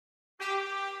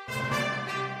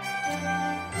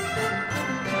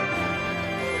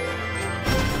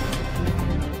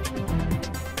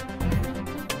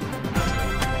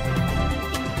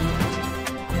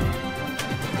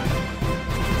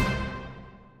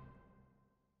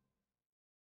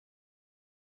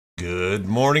Good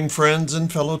morning, friends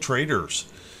and fellow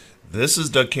traders. This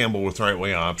is Doug Campbell with Right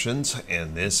Way Options,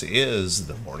 and this is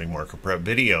the morning market prep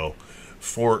video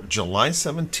for July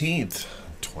 17th,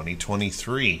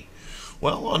 2023.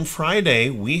 Well, on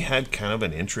Friday, we had kind of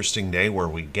an interesting day where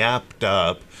we gapped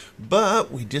up,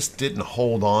 but we just didn't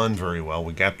hold on very well.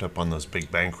 We gapped up on those big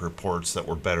bank reports that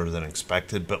were better than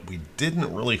expected, but we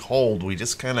didn't really hold. We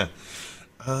just kind of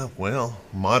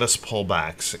modest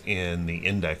pullbacks in the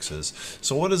indexes.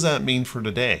 So what does that mean for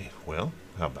today? Well,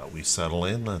 how about we settle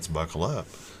in? Let's buckle up.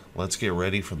 Let's get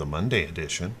ready for the Monday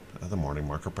edition of the Morning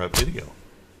Market Prep video.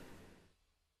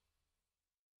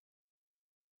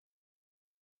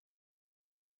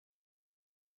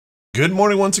 Good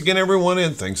morning once again, everyone,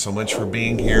 and thanks so much for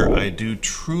being here. I do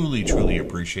truly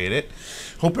appreciate it.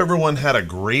 Hope everyone had a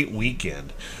great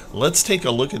weekend. Let's take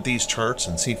a look at these charts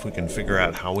and see if we can figure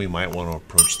out how we might want to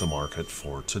approach the market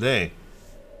for today.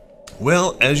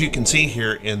 Well, as you can see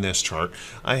here in this chart,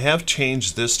 I have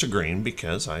changed this to green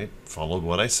because I followed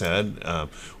what I said.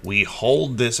 We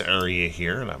hold this area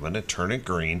here, and I'm going to turn it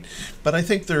green. But I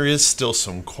think there is still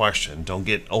some question. Don't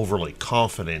get overly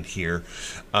confident here.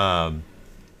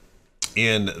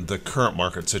 In the current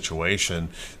market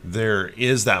situation, there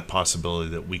is that possibility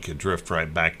that we could drift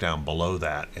right back down below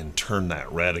that and turn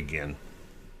that red again.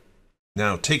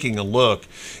 Now, taking a look,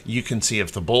 you can see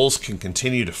if the bulls can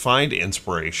continue to find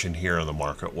inspiration here in the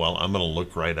market. Well, I'm going to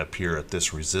look right up here at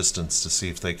this resistance to see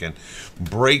if they can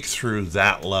break through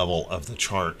that level of the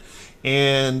chart.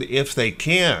 And if they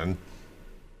can,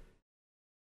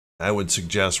 I would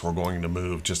suggest we're going to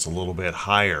move just a little bit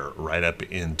higher right up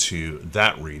into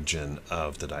that region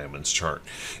of the diamonds chart.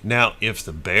 Now, if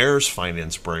the bears find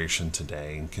inspiration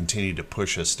today and continue to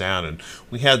push us down, and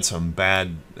we had some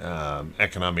bad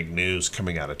economic news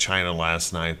coming out of China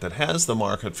last night that has the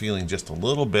market feeling just a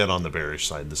little bit on the bearish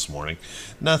side this morning.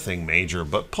 Nothing major,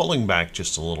 but pulling back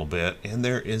just a little bit, and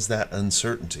there is that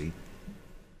uncertainty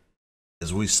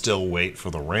as we still wait for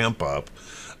the ramp up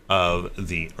of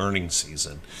the earnings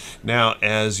season. Now,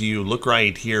 as you look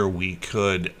right here, we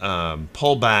could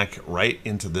pull back right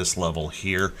into this level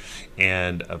here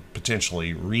and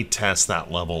potentially retest that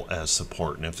level as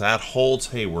support. And if that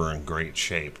holds, hey, we're in great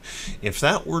shape. If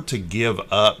that were to give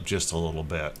up just a little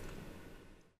bit,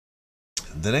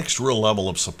 the next real level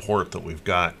of support that we've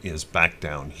got is back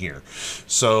down here.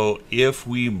 So if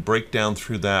we break down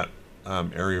through that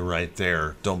area right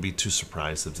there, don't be too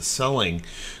surprised that the selling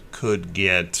could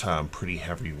get pretty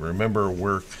heavy. Remember,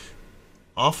 we're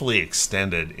awfully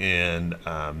extended in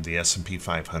the S&P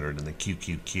 500 and the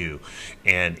QQQ,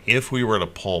 and if we were to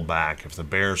pull back, if the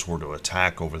bears were to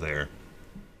attack over there,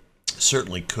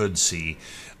 certainly could see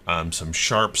some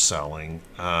sharp selling.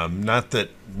 Not that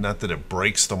it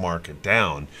breaks the market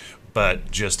down,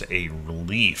 but just a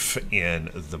relief in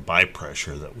the buy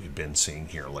pressure that we've been seeing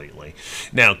here lately.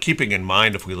 Now, keeping in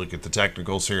mind, if we look at the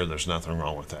technicals here, there's nothing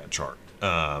wrong with that chart.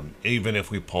 Even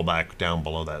if we pull back down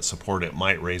below that support, it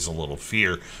might raise a little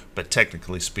fear, but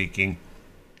technically speaking,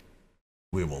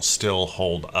 we will still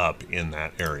hold up in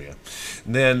that area.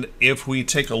 And then if we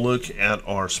take a look at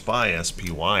our SPY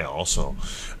SPY also,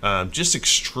 just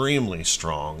extremely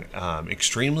strong,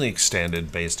 extremely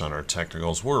extended based on our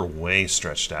technicals. We're way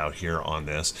stretched out here on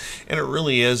this, and it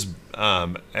really is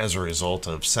as a result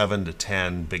of 7 to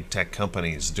 10 big tech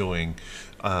companies doing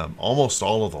almost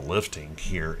all of the lifting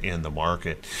here in the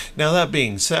market. Now, that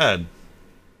being said,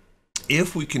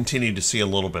 if we continue to see a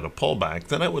little bit of pullback,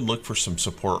 then I would look for some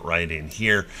support right in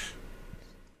here.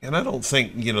 And I don't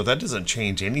think, that doesn't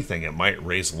change anything. It might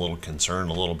raise a little concern,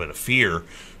 a little bit of fear,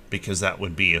 because that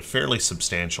would be a fairly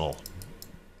substantial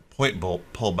point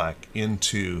pullback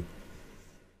into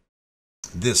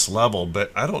this level.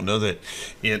 But I don't know that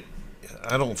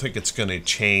I don't think it's going to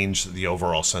change the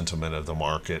overall sentiment of the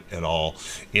market at all.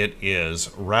 It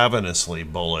is ravenously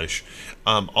bullish,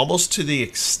 almost to the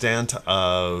extent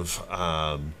of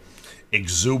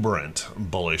exuberant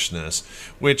bullishness,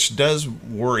 which does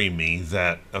worry me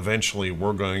that eventually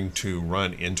we're going to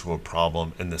run into a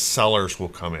problem and the sellers will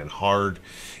come in hard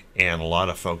and a lot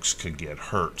of folks could get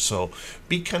hurt. So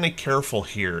be kind of careful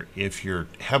here if you're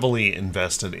heavily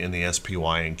invested in the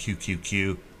SPY and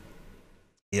QQQ.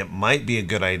 It might be a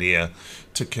good idea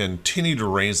to continue to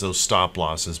raise those stop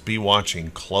losses. Be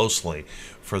watching closely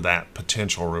for that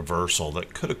potential reversal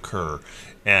that could occur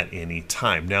at any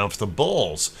time. Now, if the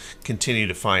bulls continue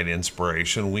to find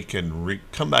inspiration, we can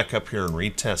come back up here and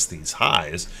retest these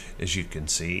highs, as you can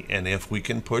see. And if we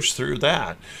can push through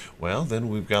that, well, then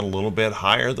we've got a little bit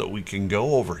higher that we can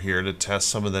go over here to test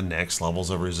some of the next levels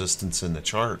of resistance in the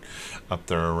chart, up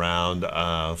there around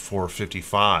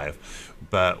 455.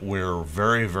 But we're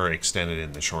very extended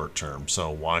in the short term. So So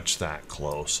watch that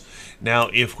close. Now,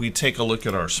 if we take a look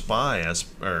at our SPY,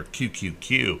 or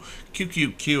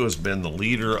QQQ has been the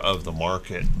leader of the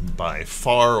market by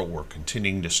far. We're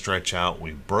continuing to stretch out.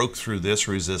 We broke through this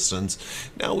resistance.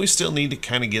 Now we still need to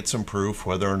kind of get some proof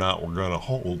whether or not we're going to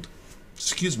hold,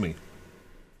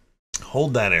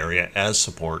 hold that area as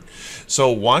support.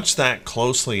 So watch that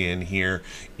closely in here.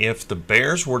 If the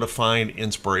bears were to find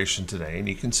inspiration today, and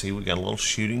you can see we got a little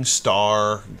shooting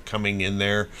star coming in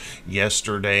there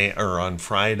yesterday or on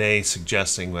Friday,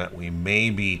 suggesting that we may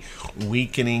be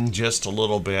weakening just a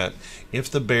little bit.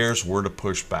 If the bears were to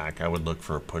push back, I would look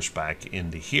for a pushback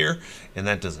into here, and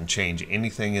that doesn't change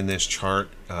anything in this chart.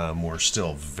 We're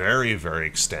still very, very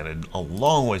extended, a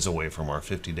long ways away from our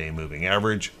 50-day moving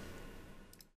average.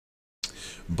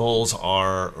 Bulls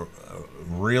are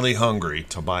really hungry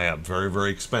to buy up very,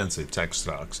 very expensive tech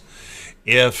stocks.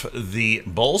 If the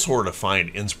bulls were to find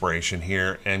inspiration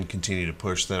here and continue to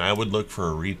push, then I would look for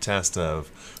a retest of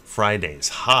Friday's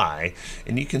high,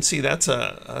 and you can see that's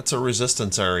a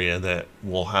resistance area that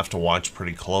we'll have to watch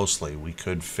pretty closely. We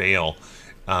could fail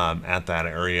at that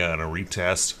area in a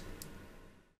retest.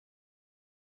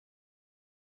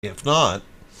 If not,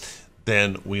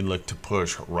 then we look to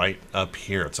push right up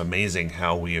here. It's amazing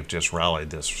how we have just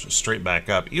rallied this straight back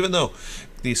up, even though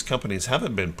these companies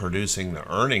haven't been producing the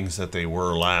earnings that they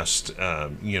were last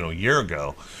year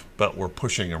ago, but we're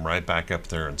pushing them right back up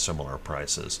there in similar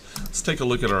prices. Let's take a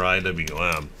look at our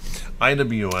IWM.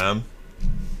 IWM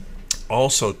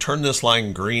also turned this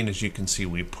line green. As you can see,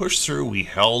 we pushed through, we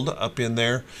held up in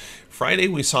there. Friday,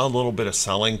 we saw a little bit of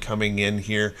selling coming in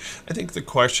here. I think the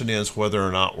question is whether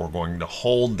or not we're going to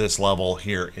hold this level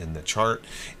here in the chart.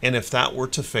 And if that were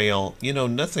to fail,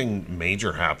 nothing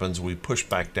major happens. We push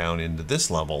back down into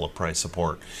this level of price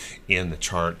support in the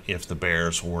chart if the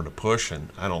bears were to push, and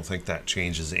I don't think that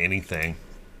changes anything.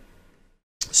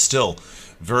 Still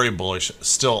very bullish,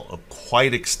 still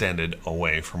quite extended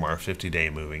away from our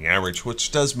 50-day moving average,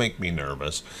 which does make me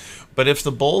nervous. But if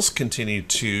the bulls continue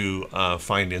to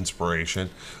find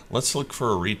inspiration, let's look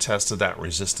for a retest of that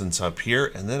resistance up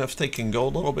here. And then if they can go a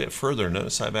little bit further,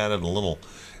 notice I've added a little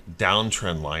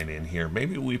downtrend line in here.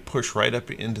 Maybe we push right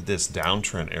up into this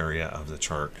downtrend area of the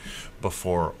chart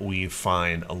before we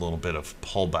find a little bit of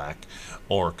pullback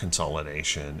or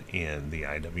consolidation in the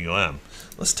IWM.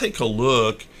 Let's take a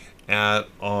look at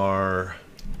our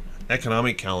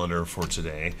economic calendar for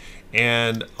today.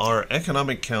 And our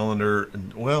economic calendar,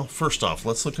 well, first off,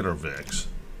 let's look at our VIX.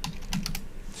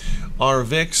 Our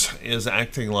VIX is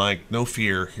acting like no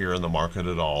fear here in the market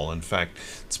at all. In fact,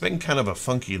 it's been kind of a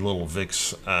funky little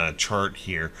VIX chart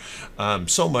here.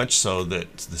 So much so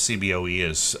that the CBOE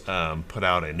has put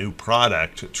out a new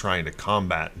product trying to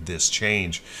combat this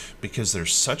change, because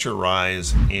there's such a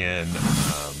rise in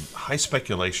high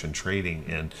speculation trading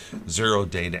and zero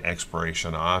data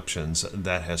expiration options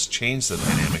that has changed the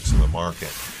dynamics of the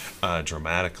market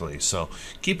dramatically. So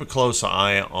keep a close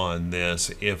eye on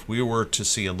this. If we were to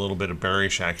see a little bit of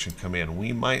bearish action come in,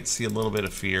 we might see a little bit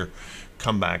of fear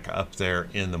come back up there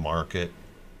in the market.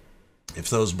 If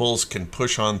those bulls can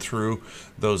push on through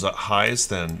those highs,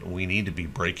 then we need to be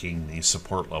breaking these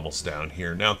support levels down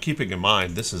here. Now, keeping in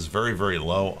mind, this is very, very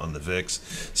low on the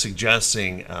VIX,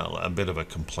 suggesting a bit of a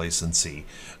complacency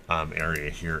area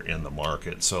here in the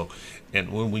market. So,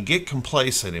 and when we get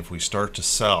complacent, if we start to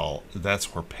sell,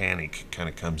 that's where panic kind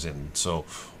of comes in. So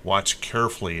watch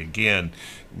carefully. Again,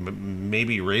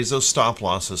 maybe raise those stop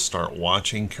losses, start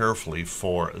watching carefully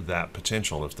for that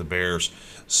potential if the bears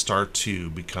start to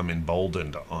become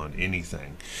emboldened on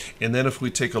anything. And then if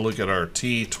we take a look at our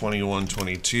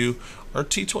T2122, our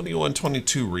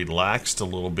T2122 relaxed a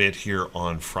little bit here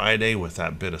on Friday with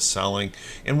that bit of selling,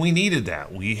 and we needed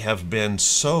that. We have been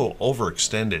so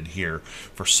overextended here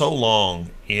for so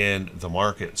long in the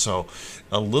market. So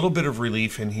a little bit of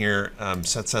relief in here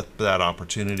sets up that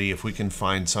opportunity. If we can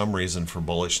find some reason for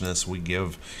bullishness,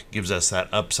 gives us that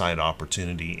upside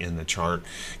opportunity in the chart,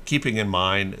 keeping in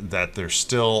mind that there's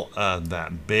still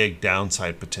that big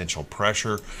downside potential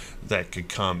pressure that could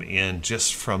come in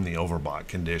just from the overbought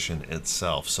condition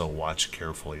itself. So watch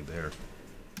carefully there.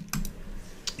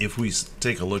 If we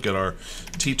take a look at our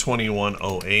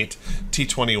T2108,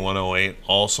 T2108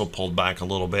 also pulled back a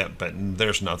little bit, but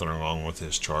there's nothing wrong with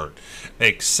this chart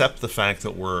except the fact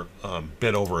that we're a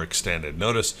bit overextended.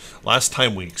 Notice last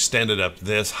time we extended up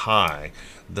this high,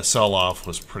 the sell-off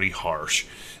was pretty harsh.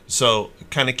 So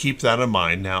kind of keep that in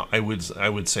mind. Now, I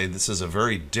would say this is a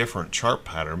very different chart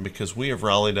pattern because we have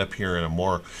rallied up here in a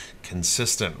more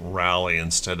consistent rally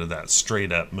instead of that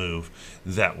straight up move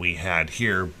that we had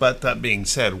here. But that being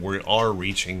said, we are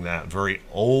reaching that very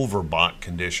overbought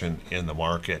condition in the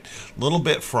market. A little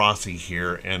bit frothy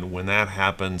here, and when that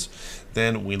happens,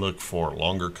 then we look for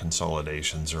longer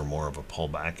consolidations or more of a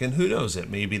pullback. And who knows, it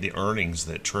may be the earnings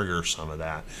that trigger some of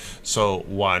that. So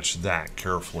watch that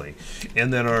carefully.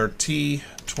 And then our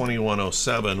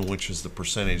T2107, which is the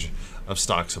percentage of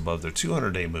stocks above their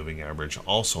 200-day moving average,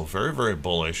 also very, very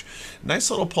bullish.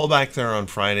 Nice little pullback there on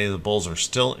Friday. The bulls are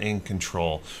still in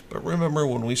control. But remember,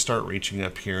 when we start reaching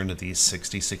up here into these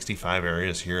 60, 65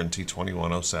 areas here in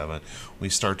T2107, we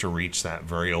start to reach that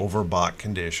very overbought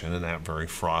condition and that very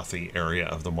frothy area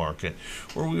of the market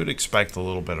where we would expect a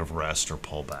little bit of rest or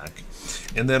pullback.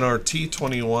 And then our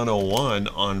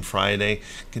T2101 on Friday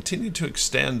continued to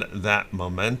extend that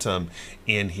momentum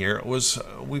in here.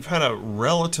 We've had a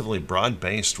relatively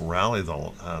broad-based rally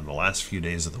the last few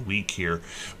days of the week here,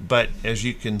 but as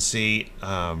you can see,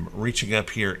 reaching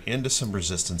up here into some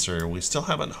resistance area, we still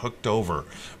haven't hooked over,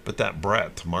 but that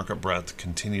breadth, market breadth,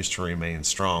 continues to remain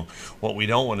strong. What we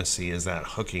don't want to see is that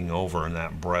hooking over and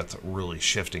that breadth really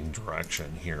shifting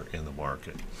direction here in the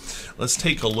market. Let's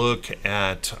take a look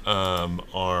at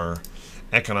our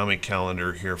economic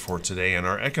calendar here for today. And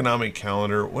our economic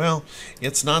calendar, well,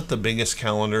 it's not the biggest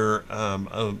calendar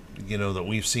that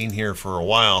we've seen here for a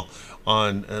while.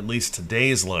 On at least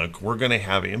today's look, we're going to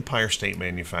have Empire State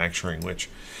Manufacturing, which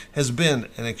has been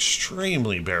an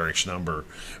extremely bearish number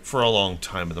for a long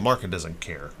time, but the market doesn't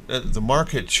care. The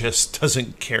market just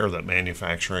doesn't care that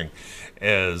manufacturing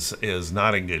is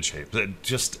not in good shape. They're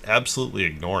just absolutely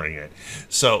ignoring it.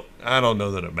 So I don't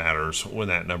know that it matters when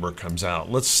that number comes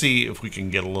out. Let's see if we can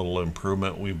get a little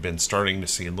improvement. We've been starting to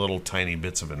see little tiny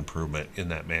bits of improvement in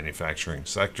that manufacturing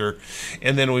sector.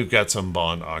 And then we've got some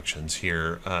bond auctions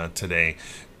here today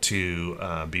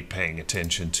to be paying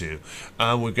attention to.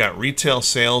 We've got retail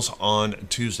sales on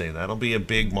Tuesday. That'll be a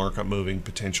big market moving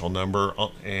potential number,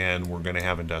 and we're going to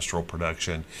have industrial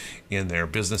production in there,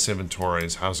 business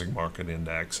inventories, housing market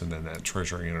index, and then that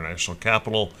Treasury International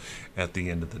Capital at the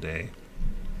end of the day.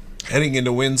 Heading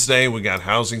into Wednesday, we got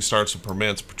housing starts and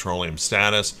permits, petroleum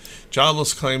status,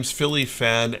 jobless claims, Philly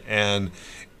Fed, and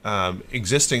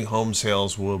existing home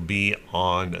sales will be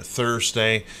on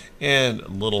Thursday,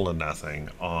 and little to nothing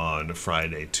on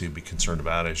Friday to be concerned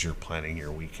about as you're planning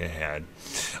your week ahead.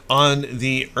 On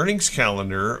the earnings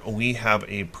calendar, we have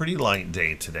a pretty light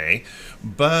day today,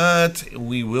 but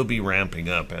we will be ramping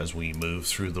up as we move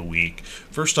through the week.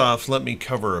 First off, let me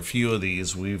cover a few of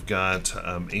these. We've got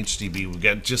HDB, we've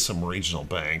got just some regional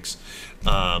banks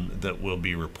that will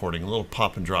be reporting. A little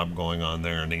pop and drop going on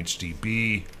there in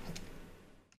HDB.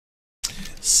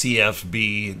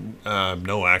 CFB,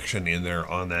 no action in there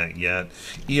on that yet.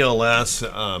 ELS,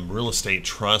 Real Estate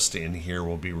Trust in here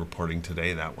will be reporting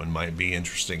today. That one might be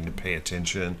interesting to pay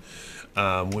attention.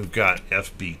 We've got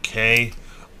FBK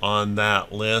on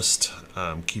that list.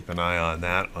 Keep an eye on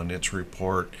that on its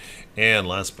report. And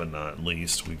last but not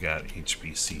least, we got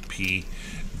HBCP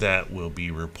that will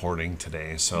be reporting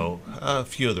today. So a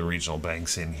few of the regional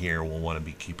banks in here we'll want to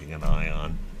be keeping an eye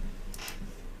on.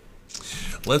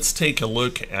 Let's take a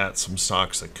look at some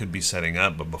stocks that could be setting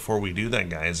up. But before we do that,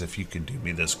 guys, if you could do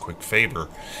me this quick favor.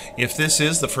 If this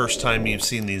is the first time you've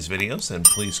seen these videos, then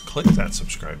please click that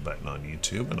subscribe button on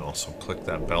YouTube and also click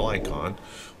that bell icon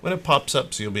when it pops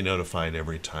up so you'll be notified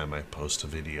every time I post a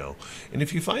video. And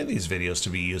if you find these videos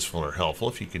to be useful or helpful,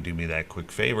 if you could do me that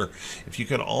quick favor, if you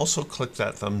could also click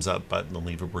that thumbs up button and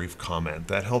leave a brief comment.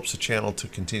 That helps the channel to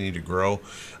continue to grow.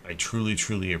 I truly,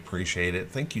 truly appreciate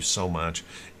it. Thank you so much.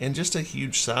 And just a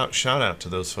huge shout out to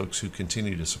those folks who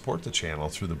continue to support the channel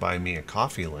through the Buy Me a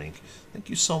Coffee link. Thank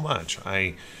you so much.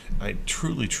 I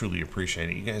truly, truly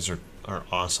appreciate it. You guys are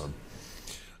awesome.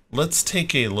 Let's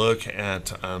take a look at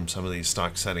some of these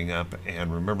stocks setting up.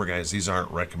 And remember, guys, these aren't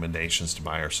recommendations to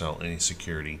buy or sell any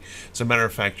security. As a matter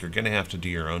of fact, you're going to have to do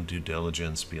your own due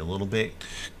diligence. Be a little bit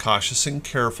cautious and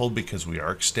careful because we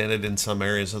are extended in some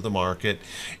areas of the market.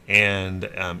 And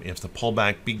if the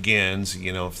pullback begins,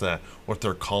 you know, if what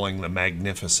they're calling the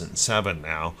Magnificent Seven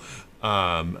now,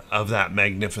 of that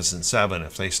Magnificent Seven,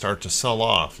 if they start to sell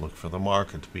off, look for the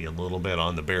market to be a little bit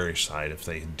on the bearish side if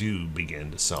they do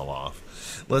begin to sell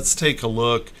off. Let's take a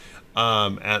look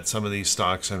at some of these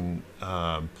stocks, and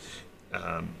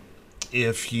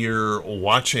if you're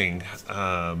watching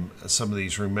some of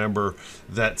these, remember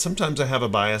that sometimes I have a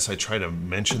bias. I try to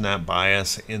mention that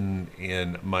bias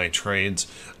in my trades.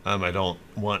 I don't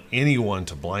want anyone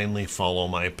to blindly follow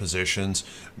my positions.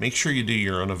 Make sure you do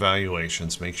your own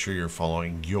evaluations. Make sure you're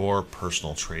following your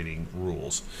personal trading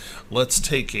rules. Let's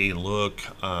take a look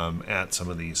at some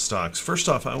of these stocks. First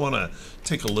off, I want to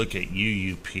take a look at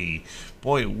UUP.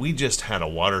 Boy, we just had a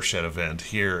watershed event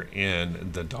here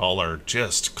in the dollar,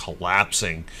 just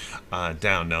collapsing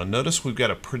down. Now, notice we've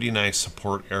got a pretty nice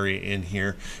support area in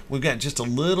here. We've got just a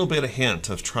little bit of hint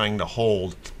of trying to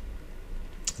hold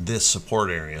this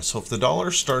support area. So if the dollar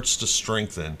starts to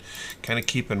strengthen, kind of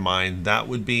keep in mind that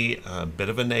would be a bit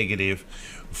of a negative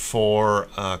for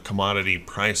commodity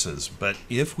prices. But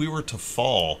if we were to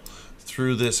fall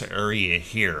through this area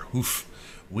here, oof,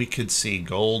 we could see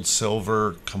gold,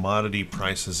 silver, commodity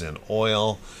prices in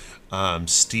oil,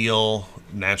 steel,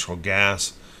 natural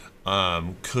gas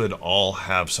could all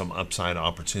have some upside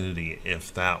opportunity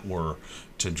if that were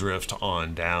to drift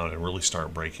on down and really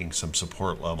start breaking some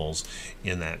support levels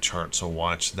in that chart. So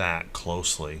watch that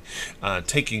closely.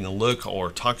 Taking a look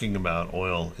or talking about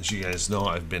oil, as you guys know,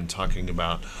 I've been talking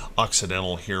about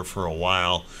Occidental here for a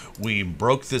while. We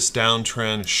broke this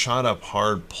downtrend, shot up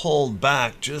hard, pulled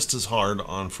back just as hard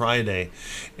on Friday,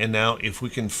 and now if we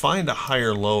can find a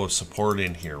higher low of support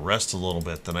in here, rest a little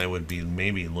bit, then I would be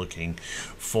maybe looking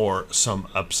for some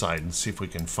upside and see if we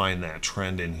can find that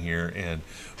trend in here and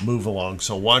move along.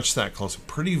 So watch that close.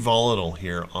 Pretty volatile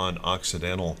here on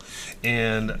Occidental.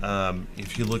 And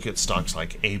if you look at stocks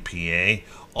like APA,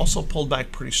 also pulled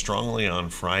back pretty strongly on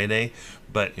Friday.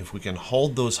 But if we can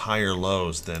hold those higher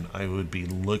lows, then I would be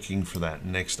looking for that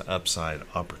next upside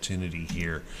opportunity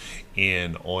here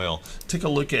in oil. Take a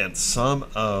look at some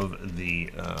of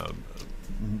the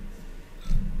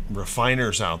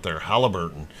refiners out there.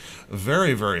 Halliburton,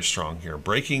 very, very strong here,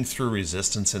 breaking through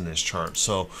resistance in this chart.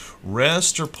 So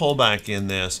rest or pull back in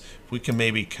this. If we can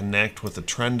maybe connect with the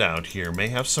trend out here, may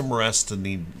have some rest that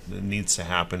needs to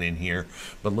happen in here,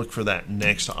 but look for that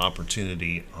next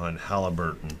opportunity on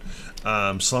Halliburton.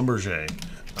 Schlumberger,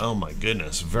 oh my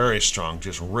goodness, very strong,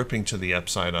 just ripping to the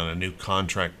upside on a new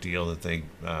contract deal that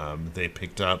they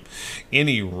picked up.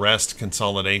 Any rest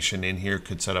consolidation in here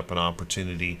could set up an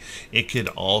opportunity. It could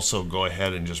also go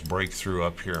ahead and just break through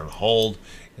up here and hold,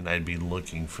 and I'd be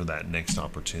looking for that next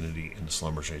opportunity in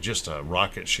Schlumberger. Just a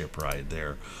rocket ship ride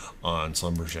there on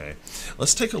Schlumberger.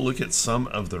 Let's take a look at some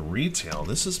of the retail.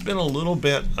 This has been a little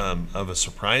bit of a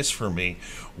surprise for me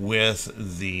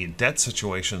with the debt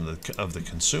situation of the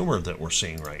consumer that we're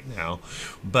seeing right now.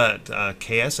 But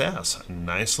KSS,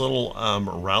 nice little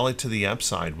rally to the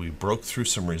upside. We broke through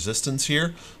some resistance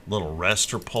here, little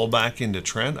rest or pull back into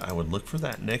trend. I would look for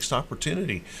that next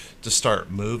opportunity to start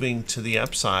moving to the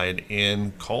upside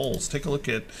in coals. Take a look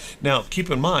at, now keep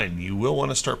in mind, you will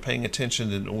want to start paying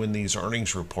attention to when these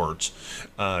earnings reports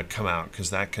come out, because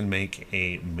that can make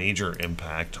a major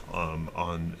impact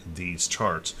on these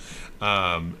charts.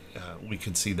 We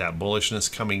could see that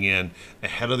bullishness coming in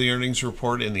ahead of the earnings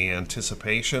report in the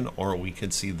anticipation, or we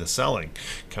could see the selling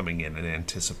coming in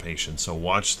anticipation. So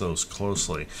watch those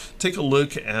closely. Take a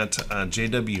look at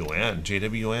JWN.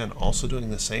 JWN also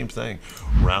doing the same thing,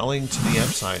 rallying to the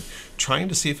upside, trying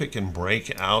to see if it can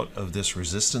break out of this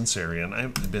resistance area. And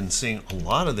I've been seeing a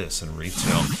lot of this in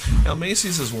retail. Now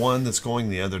Macy's is one that's going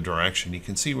the other direction. You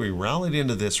can see we rallied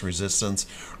into this resistance,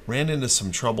 ran into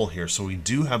some trouble here. So we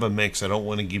do have a mix. I don't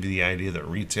want to give you the idea that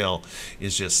retail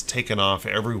is just taken off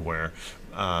everywhere.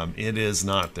 It is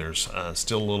not. There's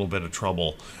still a little bit of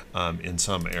trouble in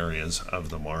some areas of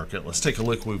the market. Let's take a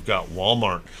look. We've got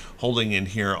Walmart holding in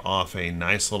here off a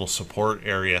nice little support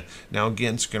area. Now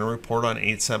again, it's going to report on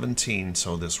 8/17,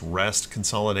 so this rest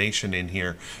consolidation in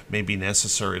here may be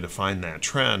necessary to find that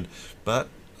trend, but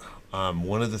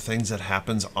one of the things that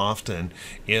happens often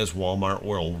is Walmart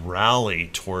will rally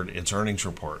toward its earnings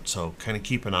report. So kind of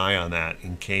keep an eye on that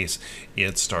in case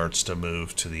it starts to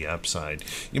move to the upside.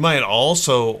 You might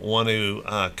also want to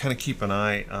kind of keep an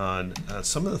eye on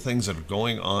some of the things that are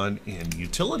going on in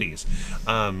utilities.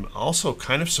 Also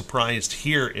kind of surprised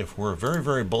here, if we're a very,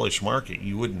 very bullish market,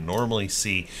 you wouldn't normally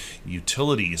see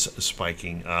utilities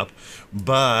spiking up,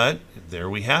 but there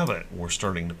we have it. We're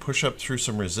starting to push up through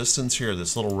some resistance here.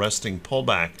 This little resting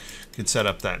pullback could set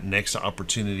up that next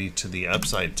opportunity to the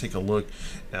upside. Take a look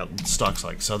at stocks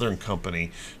like Southern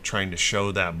Company trying to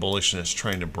show that bullishness,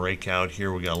 trying to break out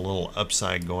here. We got a little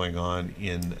upside going on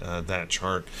in that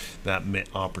chart. That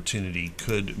opportunity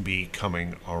could be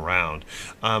coming around.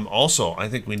 Also, I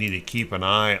think we need to keep an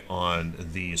eye on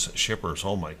these shippers.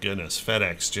 Oh my goodness,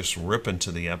 FedEx just ripping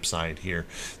to the upside here.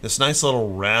 This nice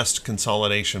little rest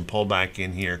consolidation pullback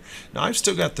in here. Now I've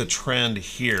still got the trend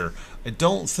here I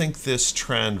don't think this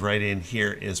trend right in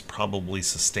here is probably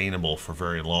sustainable for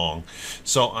very long.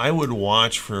 So I would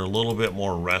watch for a little bit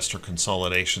more rest or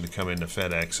consolidation to come into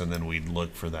FedEx, and then we'd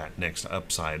look for that next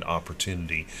upside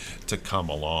opportunity to come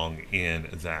along in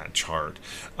that chart.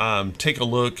 Take a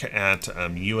look at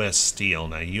US Steel.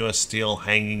 Now, US Steel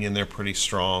hanging in there pretty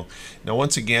strong. Now,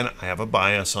 once again, I have a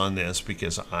bias on this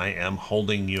because I am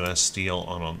holding US Steel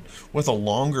on with a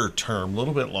longer term,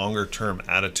 little bit longer term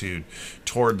attitude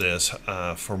toward this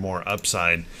for more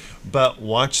upside. But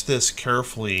watch this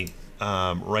carefully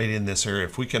right in this area.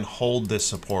 If we can hold this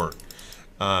support,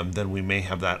 then we may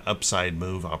have that upside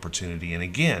move opportunity. And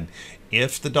again,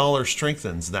 if the dollar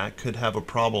strengthens, that could have a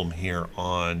problem here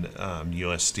on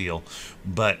US Steel.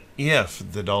 But if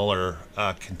the dollar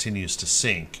continues to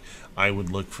sink, I would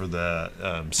look for the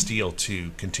steel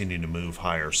to continue to move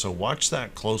higher. So watch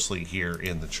that closely here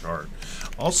in the chart.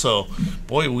 Also,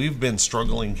 boy, we've been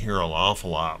struggling here an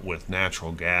awful lot with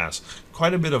natural gas.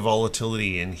 Quite a bit of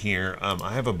volatility in here.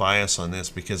 I have a bias on this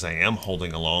because I am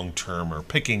holding a long-term, or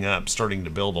picking up, starting to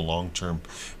build a long-term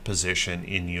position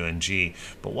in UNG.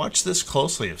 But watch this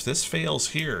closely. If this fails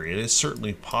here, it is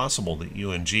certainly possible that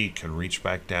UNG can reach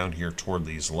back down here toward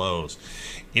these lows.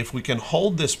 If we can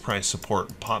hold this price support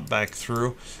and pop back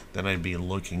through, then I'd be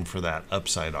looking for that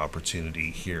upside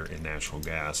opportunity here in natural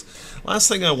gas. Last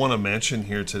thing I want to mention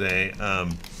here today,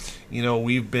 you know,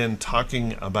 we've been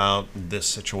talking about this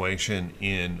situation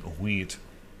in wheat,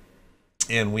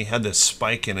 and we had this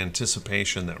spike in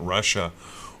anticipation that Russia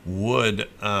would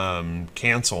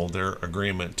cancel their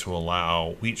agreement to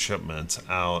allow wheat shipments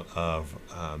out of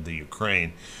the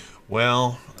Ukraine.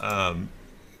 Well,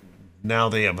 now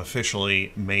they have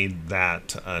officially made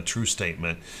that true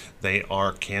statement. They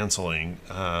are canceling.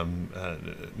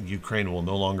 Ukraine will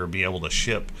no longer be able to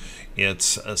ship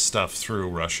its stuff through.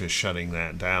 Russia is shutting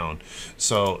that down.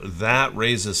 So that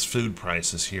raises food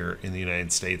prices here in the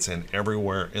United States and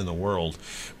everywhere in the world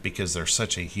because they're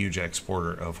such a huge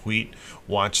exporter of wheat.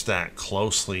 Watch that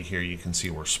closely here. You can see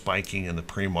we're spiking in the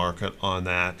pre-market on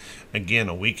that. Again,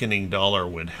 a weakening dollar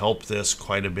would help this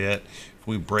quite a bit. If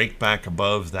we break back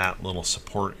above that little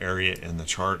support area in the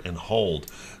chart and hold,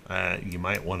 you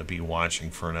might want to be watching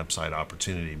for an upside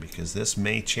opportunity because this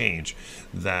may change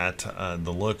that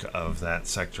the look of that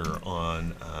sector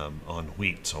on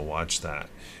wheat. So watch that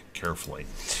carefully.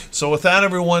 So with that,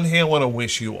 everyone, hey, I want to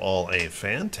wish you all a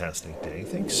fantastic day.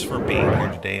 Thanks for being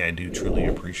here today. I do truly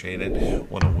appreciate it. I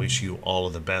want to wish you all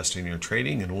of the best in your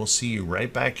trading, and we'll see you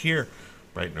right back here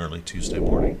bright and early Tuesday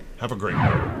morning. Have a great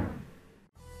one.